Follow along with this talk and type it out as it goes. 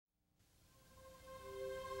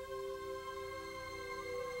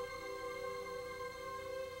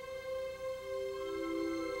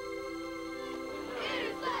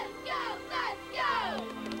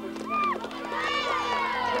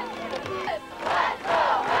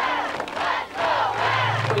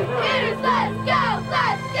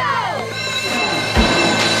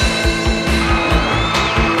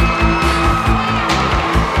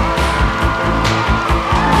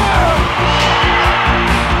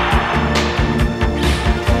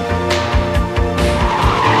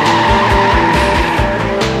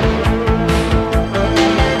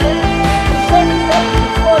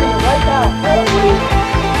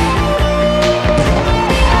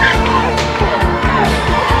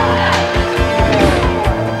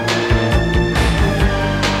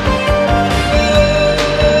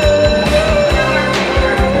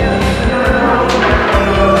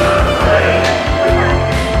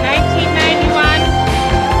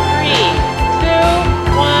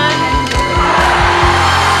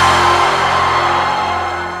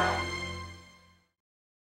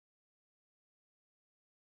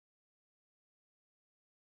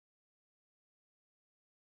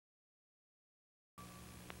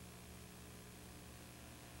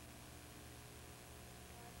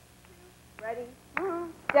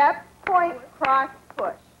Step, point, cross,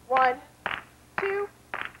 push. 1, 2,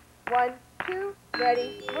 1, 2,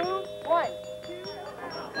 ready, move, 1, 2.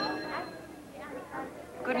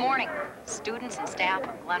 Good morning, students and staff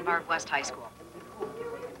of Glenbard West High School.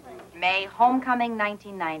 May homecoming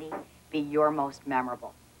 1990 be your most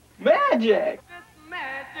memorable. Magic! This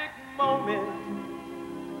magic moment,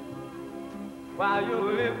 while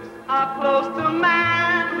your lips are close to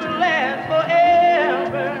mine, will last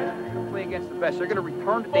forever. Play against the best. They're going to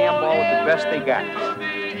return the damn ball with the best they got.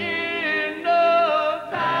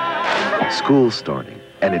 School's starting,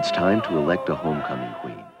 and it's time to elect a homecoming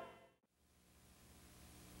queen.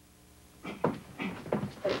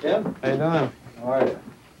 Hey, Tim. How you doing? How are you?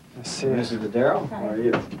 I see you. Mrs. Darrell, how are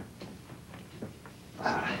you?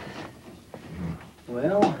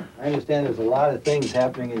 Well, I understand there's a lot of things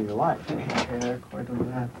happening in your life. Yeah, quite a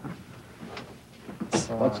lot.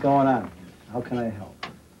 So, What's going on? How can I help?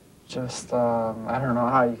 Just, I don't know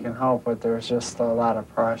how you can help, but there's just a lot of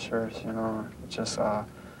pressures, you know, just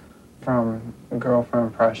from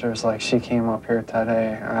girlfriend pressures. Like, she came up here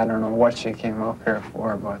today. I don't know what she came up here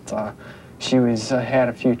for, but she had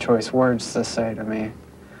a few choice words to say to me.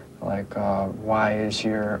 Like,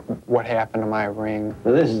 what happened to my ring?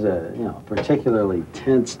 Well, this is a, particularly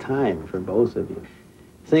tense time for both of you.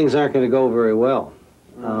 Things aren't going to go very well.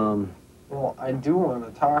 Well, I do want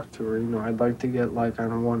to talk to her, I'd like to get, like,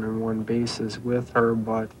 on a one-on-one basis with her,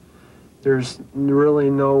 but there's really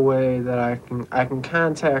no way that I can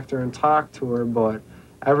contact her and talk to her, but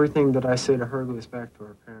everything that I say to her goes back to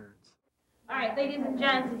her parents. All right, ladies and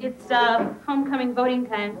gents, it's homecoming voting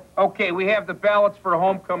time. Okay, we have the ballots for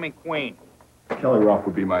homecoming queen. Kelly Ruff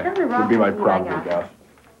would be my probably guess.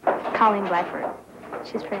 Colleen Blackford.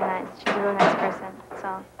 She's pretty nice. She's a real nice person,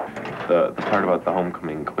 so. The part about the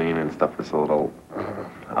homecoming queen and stuff is a little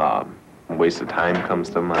waste of time comes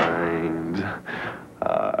to mind.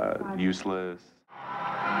 Useless.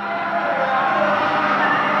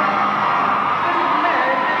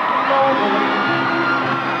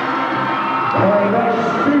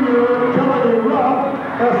 That's senior Kelly Ruff,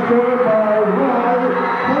 escorted by Rod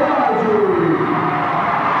Paraji.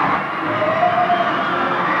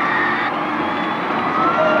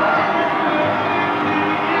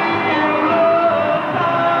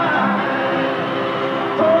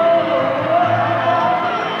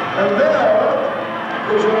 And there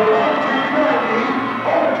is your 1990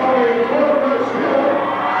 homecoming Columbus Hill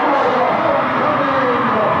for the homecoming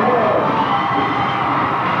applause.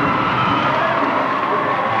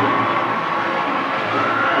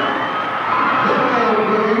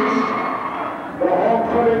 The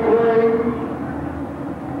homecoming queen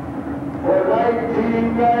for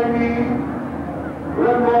 1990,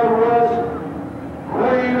 Glenbard West,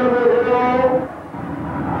 Queen of the Hill,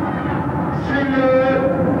 Senior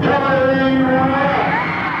Kelly Ruff.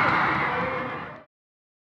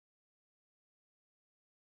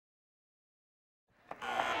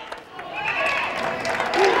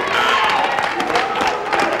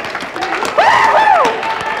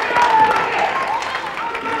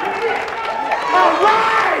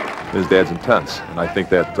 His dad's intense, and I think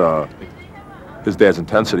that his dad's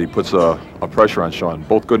intensity puts a pressure on Sean,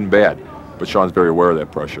 both good and bad, but Sean's very aware of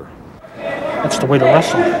that pressure. That's the way to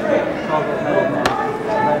wrestle.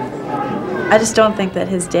 I just don't think that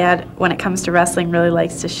his dad, when it comes to wrestling, really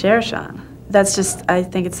likes to share Sean. That's just, I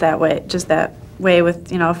think it's that way, just that way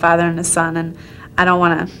with, a father and a son, and I don't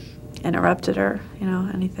want to interrupt it or,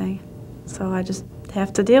 anything. So I just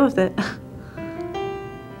have to deal with it.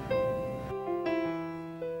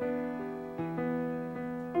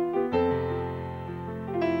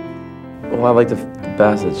 Well, I like the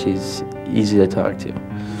best that she's easy to talk to.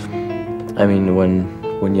 I mean,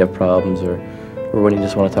 when you have problems or when you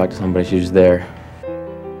just want to talk to somebody, she's just there.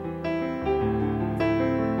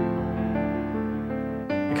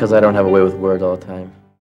 Because I don't have a way with words all the time.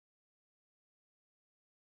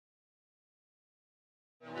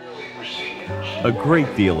 A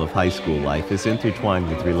great deal of high school life is intertwined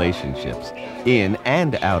with relationships, in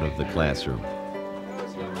and out of the classroom.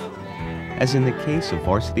 As in the case of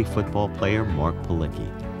varsity football player Mark Palicki,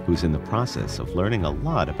 who's in the process of learning a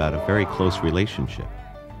lot about a very close relationship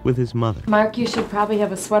with his mother. Mark, you should probably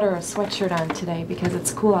have a sweater or a sweatshirt on today because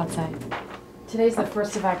it's cool outside. Today's the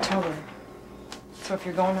 1st of October. So if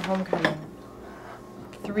you're going to homecoming,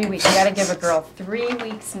 3 weeks. You gotta give a girl 3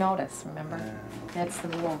 weeks notice, remember? That's the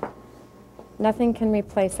rule. Nothing can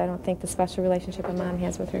replace, I don't think, the special relationship a mom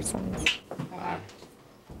has with her sons.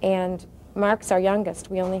 And Mark's our youngest.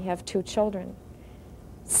 We only have 2 children.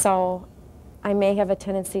 So I may have a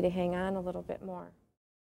tendency to hang on a little bit more.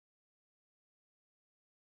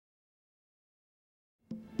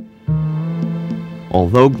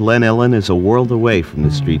 Although Glen Ellen is a world away from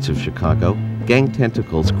the streets of Chicago, gang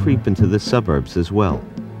tentacles creep into the suburbs as well.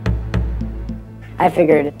 I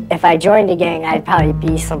figured if I joined a gang, I'd probably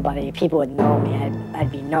be somebody. People would know me. I'd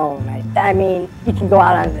be known. I mean, you can go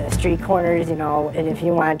out on the street corners, you know, and if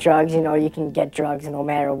you want drugs, you know, you can get drugs no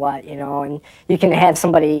matter what, you know, and you can have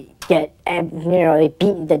somebody get, you know,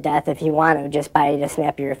 beaten to death if you want to just by the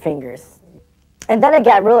snap of your fingers. And then it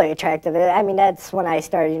got really attractive. I mean, that's when I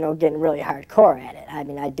started, you know, getting really hardcore at it. I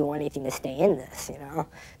mean, I'd do anything to stay in this, you know.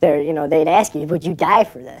 You know, they'd ask you, would you die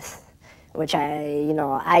for this? Which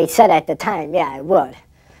I said at the time, yeah, I would.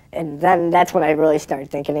 And then that's when I really started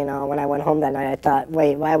thinking, you know, when I went home that night, I thought,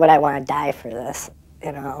 wait, why would I want to die for this?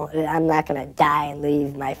 You know, I'm not going to die and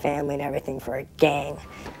leave my family and everything for a gang.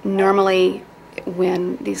 Normally,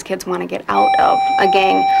 when these kids want to get out of a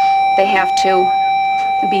gang, they have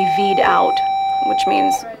to be V'd out, which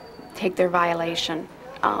means take their violation,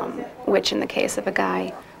 which in the case of a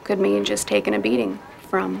guy could mean just taking a beating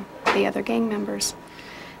from the other gang members.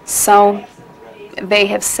 So they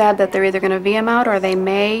have said that they're either going to V him out or they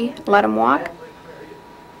may let him walk.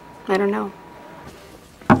 I don't know.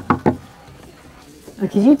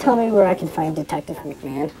 Could you tell me where I can find Detective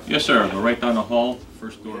McMahon? Yes, sir. Go right down the hall,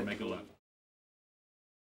 first door, make a left.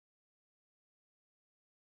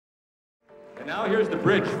 And now here's the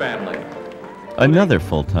Bridge family. Another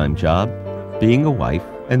full-time job, being a wife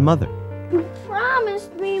and mother. You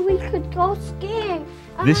promised me we could go skiing.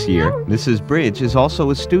 This year, Mrs. Bridge is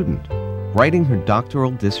also a student, writing her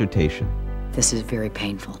doctoral dissertation. This is very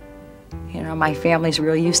painful. You know, my family's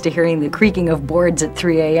real used to hearing the creaking of boards at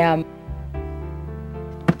 3 a.m.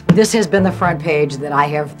 This has been the front page that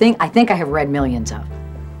I think I have read millions of.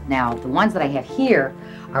 Now, the ones that I have here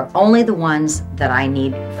are only the ones that I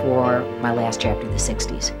need for my last chapter, the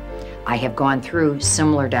 60s. I have gone through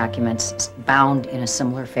similar documents bound in a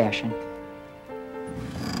similar fashion.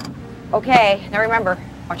 Okay, now remember,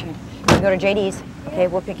 I want you to go to JD's. Okay,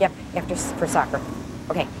 we'll pick you up after for soccer.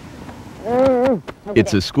 Okay.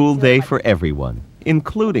 It's a school day for everyone,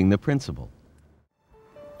 including the principal.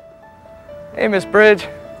 Hey, Miss Bridge.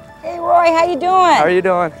 Hey, Roy, how you doing? How are you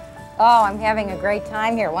doing? Oh, I'm having a great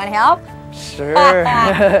time here. Want help? Sure.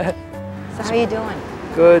 So how you doing?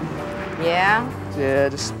 Good. Yeah? Yeah,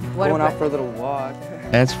 just going out for a little walk.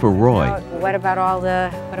 As for Roy, What about all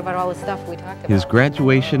the stuff we talked about? his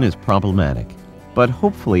graduation is problematic, but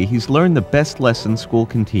hopefully he's learned the best lesson school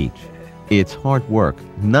can teach. It's hard work,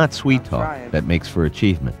 not sweet talk, that makes for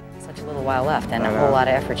achievement. Such a little while left and a whole lot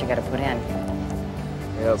of effort you got to put in.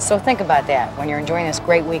 Yep. So think about that when you're enjoying this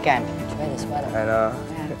great weekend. Enjoy this weather. I know.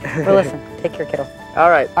 Yeah. Well, listen, take care, kiddo. All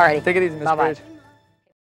right. All righty. Take it easy, Miss Bye-bye. Bridge.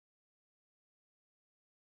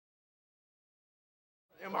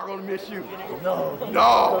 Am I gonna miss you? No.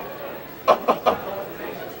 No.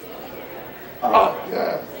 Oh,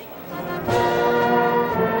 yes.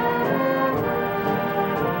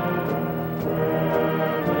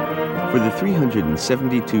 For the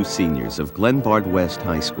 372 seniors of Glenbard West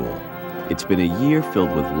High School, it's been a year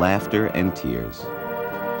filled with laughter and tears.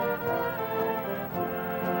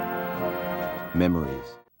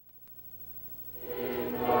 Memories.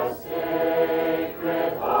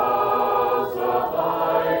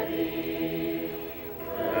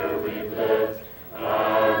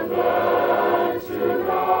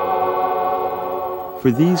 For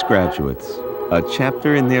these graduates, a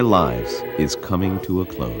chapter in their lives is coming to a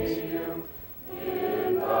close.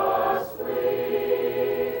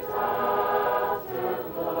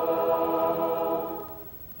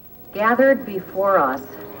 Gathered before us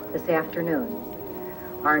this afternoon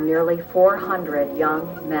are nearly 400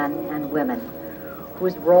 young men and women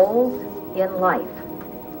whose roles in life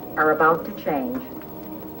are about to change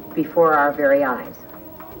before our very eyes.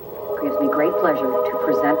 It gives me great pleasure to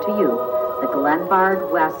present to you the Glenbard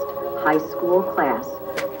West High School class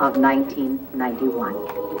of 1991.